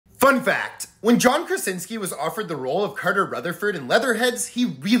Fun fact, when John Krasinski was offered the role of Carter Rutherford in Leatherheads, he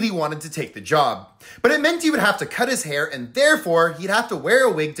really wanted to take the job. But it meant he would have to cut his hair and therefore he'd have to wear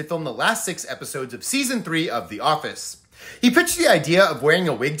a wig to film the last 6 episodes of Season 3 of The Office. He pitched the idea of wearing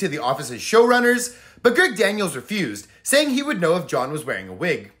a wig to The Office's showrunners, but Greg Daniels refused, saying he would know if John was wearing a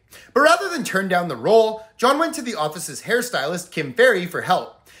wig. But rather than turn down the role, John went to The Office's hairstylist Kim Ferry for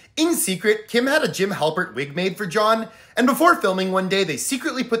help. In secret, Kim had a Jim Halpert wig made for John, and before filming one day, they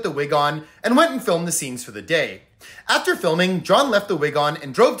secretly put the wig on and went and filmed the scenes for the day. After filming, John left the wig on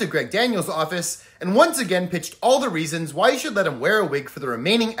and drove to Greg Daniels' office, and once again pitched all the reasons why he should let him wear a wig for the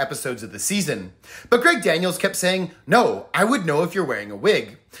remaining episodes of the season. But Greg Daniels kept saying, "No, I would know if you're wearing a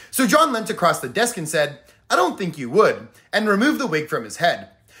wig." So John leant across the desk and said, "I don't think you would," and removed the wig from his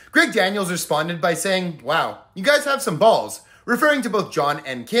head. Greg Daniels responded by saying, "Wow, you guys have some balls," referring to both John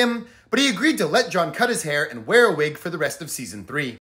and Kim, but he agreed to let John cut his hair and wear a wig for the rest of Season 3.